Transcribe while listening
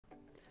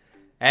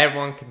Hey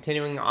everyone,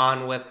 continuing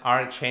on with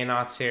our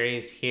Chain-Auth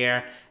series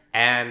here,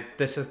 and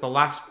this is the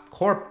last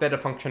core bit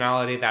of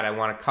functionality that I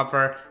want to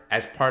cover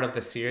as part of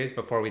the series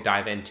before we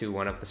dive into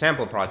one of the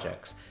sample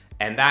projects,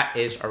 and that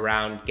is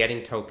around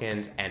getting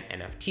tokens and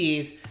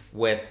NFTs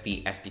with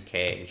the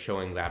SDK and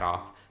showing that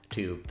off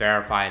to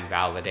verify and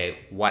validate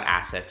what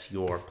assets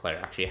your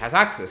player actually has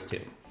access to.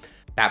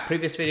 That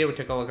previous video, we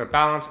took a look at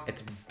balance.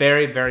 It's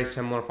very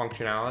similar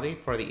functionality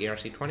for the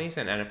ERC20s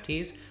and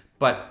NFTs,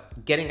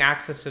 but getting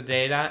access to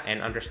data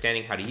and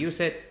understanding how to use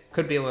it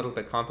could be a little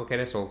bit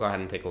complicated, so we'll go ahead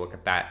and take a look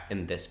at that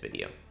in this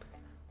video.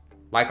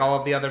 Like all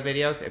of the other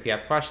videos, if you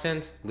have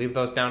questions, leave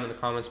those down in the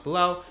comments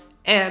below,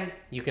 and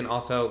you can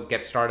also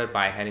get started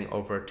by heading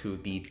over to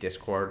the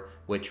Discord,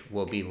 which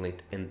will be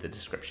linked in the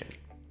description.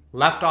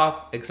 Left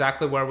off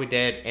exactly where we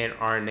did in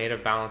our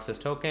native balances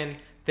token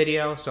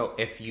video, so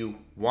if you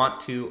want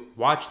to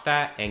watch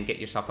that and get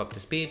yourself up to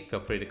speed,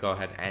 feel free to go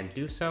ahead and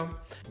do so.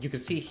 You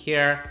can see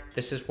here,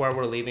 this is where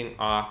we're leaving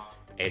off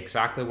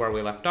exactly where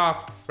we left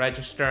off: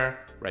 register,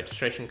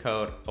 registration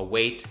code,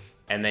 await,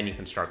 and then you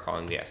can start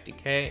calling the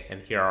SDK,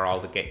 and here are all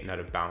the get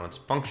native balance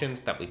functions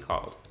that we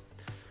called.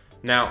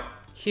 Now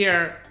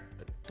here,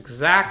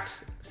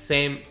 exact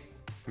same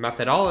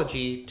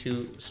methodology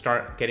to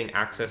start getting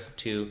access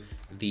to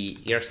the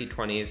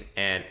ERC20s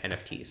and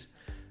NFTs.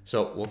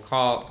 So we'll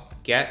call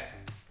get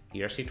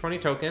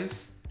ERC20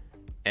 tokens,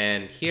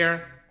 and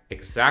here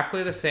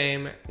exactly the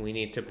same. We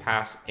need to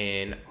pass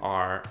in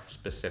our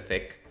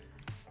specific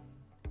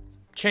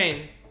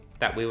chain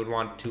that we would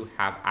want to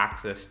have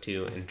access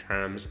to in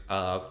terms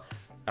of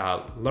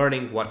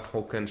learning what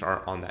tokens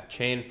are on that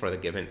chain for the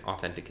given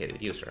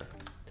authenticated user.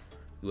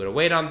 You would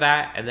wait on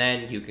that, and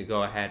then you could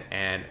go ahead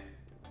and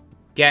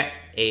get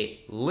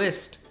a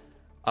list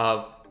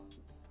of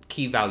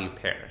key value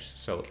pairs.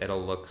 So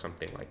it'll look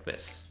something like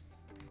this.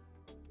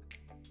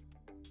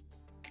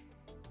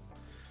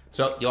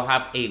 So you'll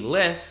have a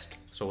list,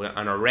 so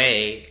an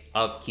array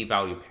of key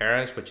value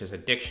pairs, which is a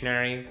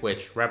dictionary,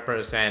 which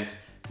represents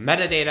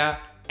metadata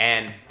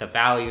and the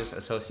values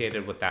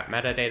associated with that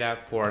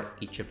metadata for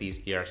each of these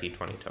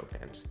ERC20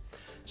 tokens.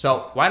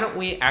 So why don't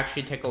we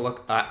actually take a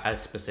look at a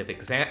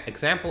specific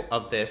example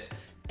of this,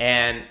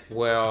 and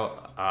we'll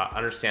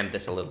understand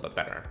this a little bit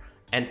better.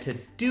 And to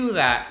do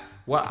that,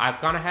 what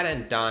I've gone ahead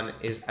and done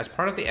is, as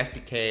part of the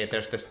SDK,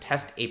 there's this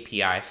test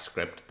API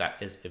script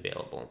that is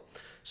available.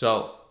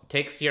 So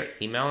takes your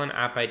email and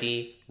app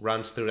ID,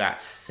 runs through that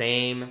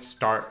same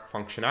start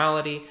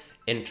functionality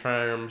in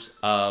terms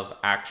of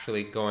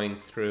actually going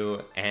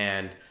through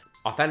and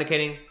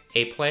authenticating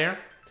a player,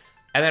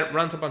 and then it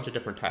runs a bunch of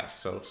different tests.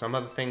 So some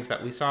of the things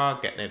that we saw: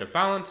 get native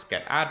balance,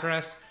 get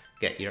address,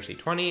 get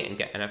ERC20, and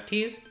get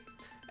NFTs.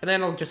 And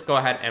then it'll just go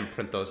ahead and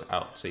print those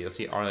out. So you'll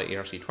see all the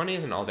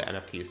ERC20s and all the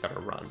NFTs that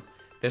are run.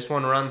 This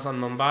one runs on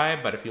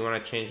Mumbai, but if you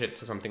want to change it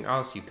to something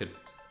else, you could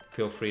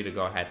feel free to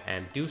go ahead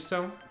and do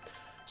so.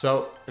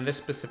 So in this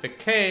specific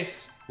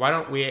case, why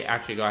don't we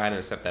actually go ahead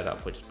and set that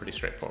up, which is pretty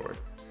straightforward.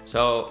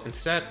 So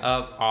instead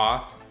of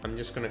auth, I'm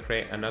just going to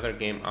create another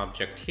game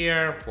object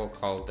here. We'll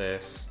call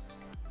this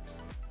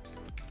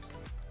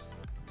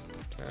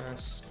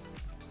test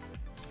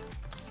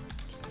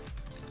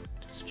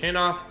chain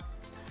auth.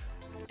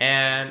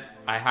 And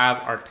I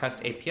have our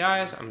test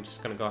APIs. I'm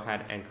just going to go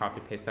ahead and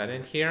copy paste that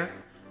in here.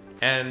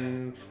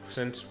 And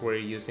since we're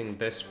using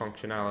this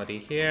functionality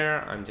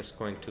here, I'm just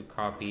going to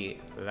copy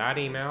that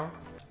email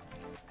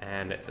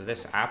and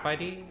this app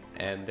ID,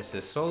 and this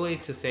is solely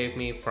to save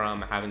me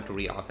from having to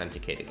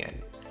re-authenticate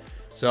again.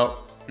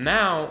 So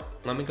now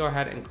let me go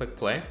ahead and click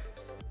play.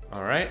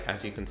 All right,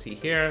 as you can see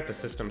here, the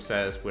system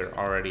says we're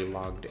already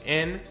logged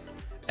in,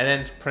 and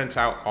then prints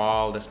out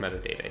all this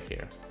metadata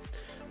here.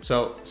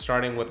 So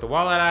starting with the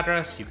wallet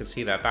address, you can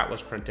see that that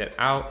was printed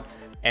out,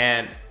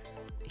 and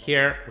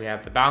here we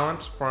have the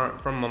balance from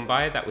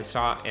Mumbai that we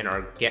saw in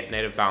our Get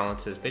Native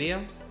Balances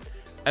video.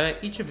 And then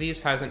each of these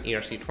has an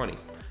ERC20.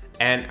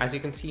 And as you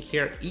can see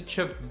here, each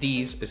of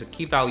these is a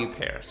key value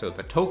pair. So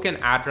the token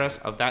address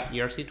of that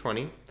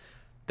ERC20,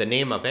 the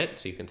name of it,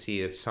 so you can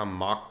see it's some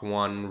Mach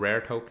 1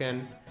 rare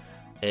token.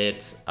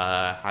 It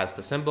has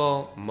the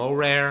symbol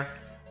MoRare.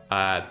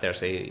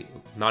 There's a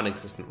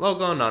non-existent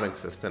logo,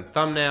 non-existent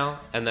thumbnail,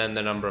 and then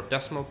the number of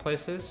decimal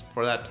places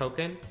for that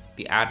token,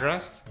 the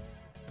address.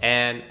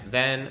 And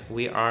then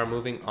we are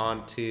moving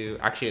on to,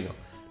 actually no,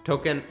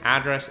 token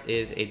address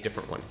is a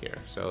different one here.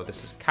 So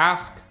this is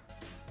Cask.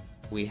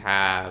 We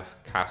have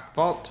Cask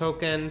Vault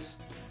tokens.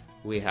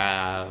 We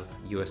have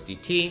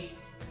USDT.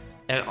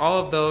 And all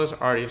of those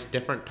are just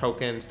different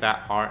tokens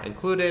that are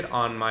included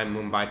on my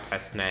Mumbai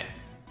testnet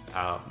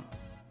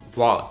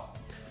wallet.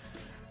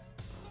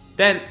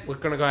 Then we're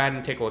going to go ahead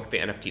and take a look at the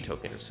NFT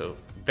tokens. So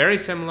very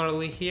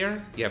similarly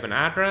here, you have an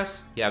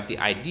address, you have the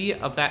ID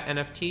of that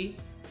NFT,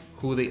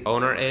 who the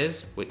owner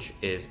is, which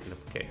is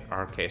in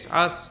our case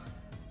us,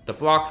 the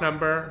block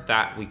number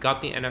that we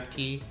got the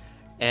NFT,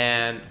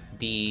 and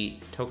the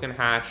token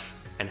hash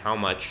and how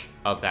much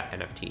of that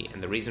NFT.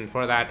 And the reason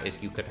for that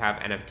is you could have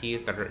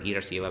NFTs that are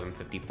ERC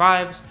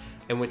 1155s,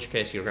 in which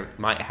case you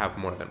might have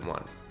more than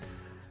one.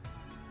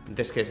 In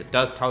this case, it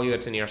does tell you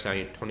it's an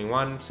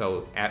ERC-21,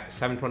 so at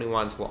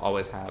 721s will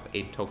always have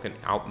a token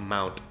out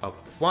amount of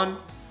 1.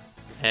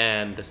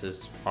 And this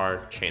is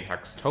our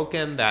Chainhex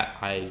token that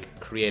I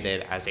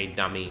created as a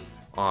dummy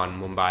on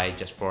Mumbai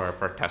just for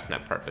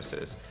testnet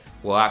purposes.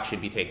 We'll actually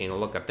be taking a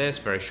look at this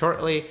very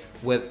shortly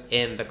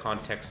within the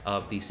context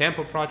of the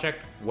sample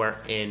project,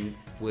 wherein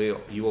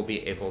you will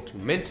be able to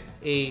mint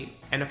a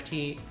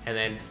NFT and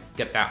then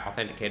get that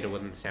authenticated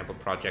within the sample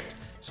project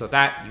so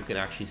that you can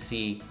actually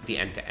see the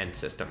end-to-end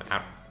system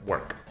at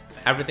work.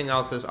 Everything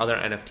else is other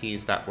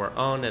NFTs that were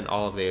owned and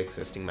all of the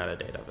existing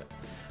metadata of it.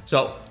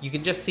 So you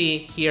can just see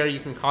here, you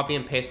can copy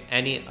and paste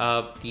any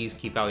of these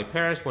key value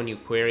pairs when you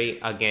query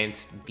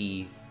against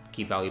the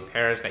key value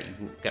pairs that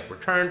you get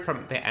returned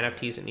from the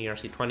NFTs and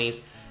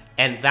ERC20s,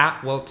 and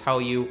that will tell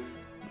you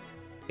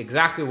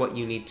exactly what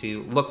you need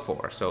to look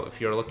for. So if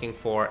you're looking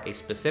for a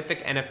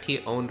specific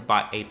NFT owned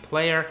by a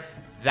player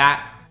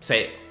that,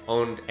 say,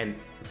 owned and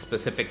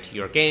specific to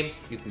your game,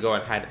 you can go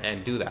ahead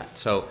and do that.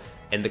 So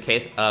in the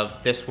case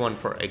of this one,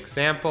 for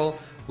example,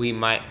 we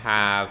might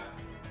have,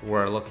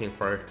 we're looking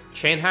for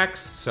Chainhex,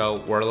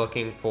 so we're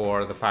looking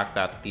for the fact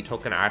that the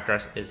token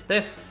address is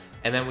this,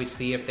 and then we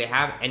see if they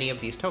have any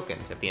of these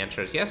tokens. If the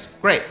answer is yes,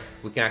 great.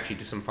 We can actually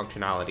do some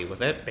functionality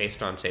with it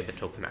based on, say, the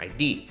token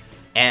ID.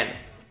 And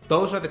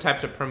those are the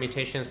types of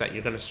permutations that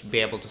you're going to be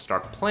able to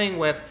start playing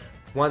with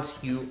once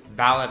you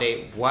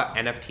validate what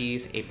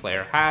NFTs a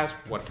player has,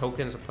 what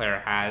tokens a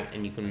player has,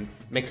 and you can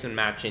mix and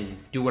match and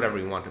do whatever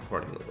you want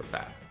accordingly with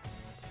that.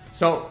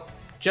 So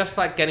just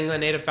like getting the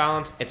native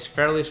balance, it's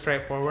fairly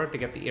straightforward to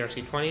get the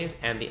ERC20s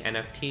and the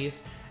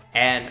NFTs.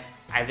 And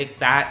I think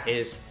that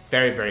is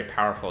very, very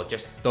powerful.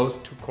 Just those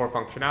two core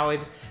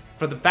functionalities.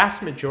 For the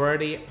vast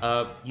majority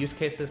of use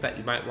cases that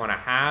you might want to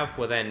have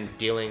within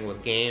dealing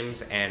with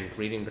games and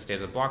reading the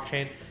state of the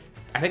blockchain,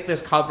 I think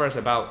this covers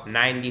about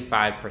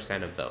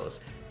 95% of those.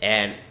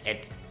 And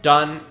it's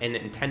done and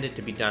intended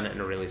to be done in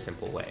a really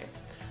simple way.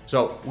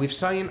 So we've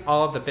seen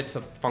all of the bits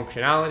of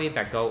functionality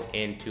that go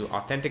into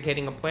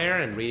authenticating a player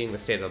and reading the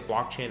state of the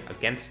blockchain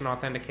against an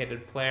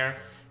authenticated player.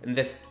 In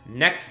this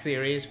next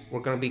series, we're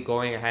going to be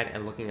going ahead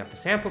and looking at the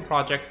sample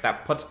project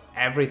that puts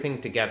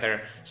everything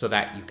together so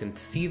that you can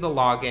see the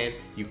login,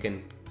 you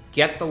can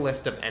get the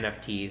list of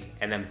NFTs,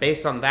 and then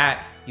based on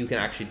that, you can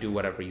actually do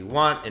whatever you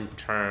want in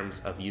terms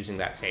of using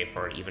that, say,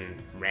 for even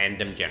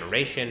random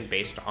generation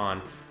based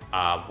on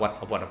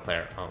what a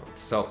player owns.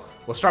 So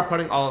we'll start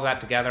putting all of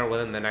that together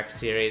within the next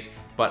series,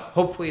 but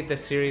hopefully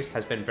this series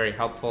has been very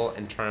helpful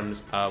in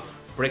terms of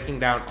breaking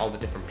down all the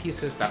different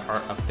pieces that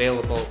are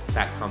available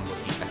that come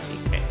with the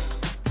SDK.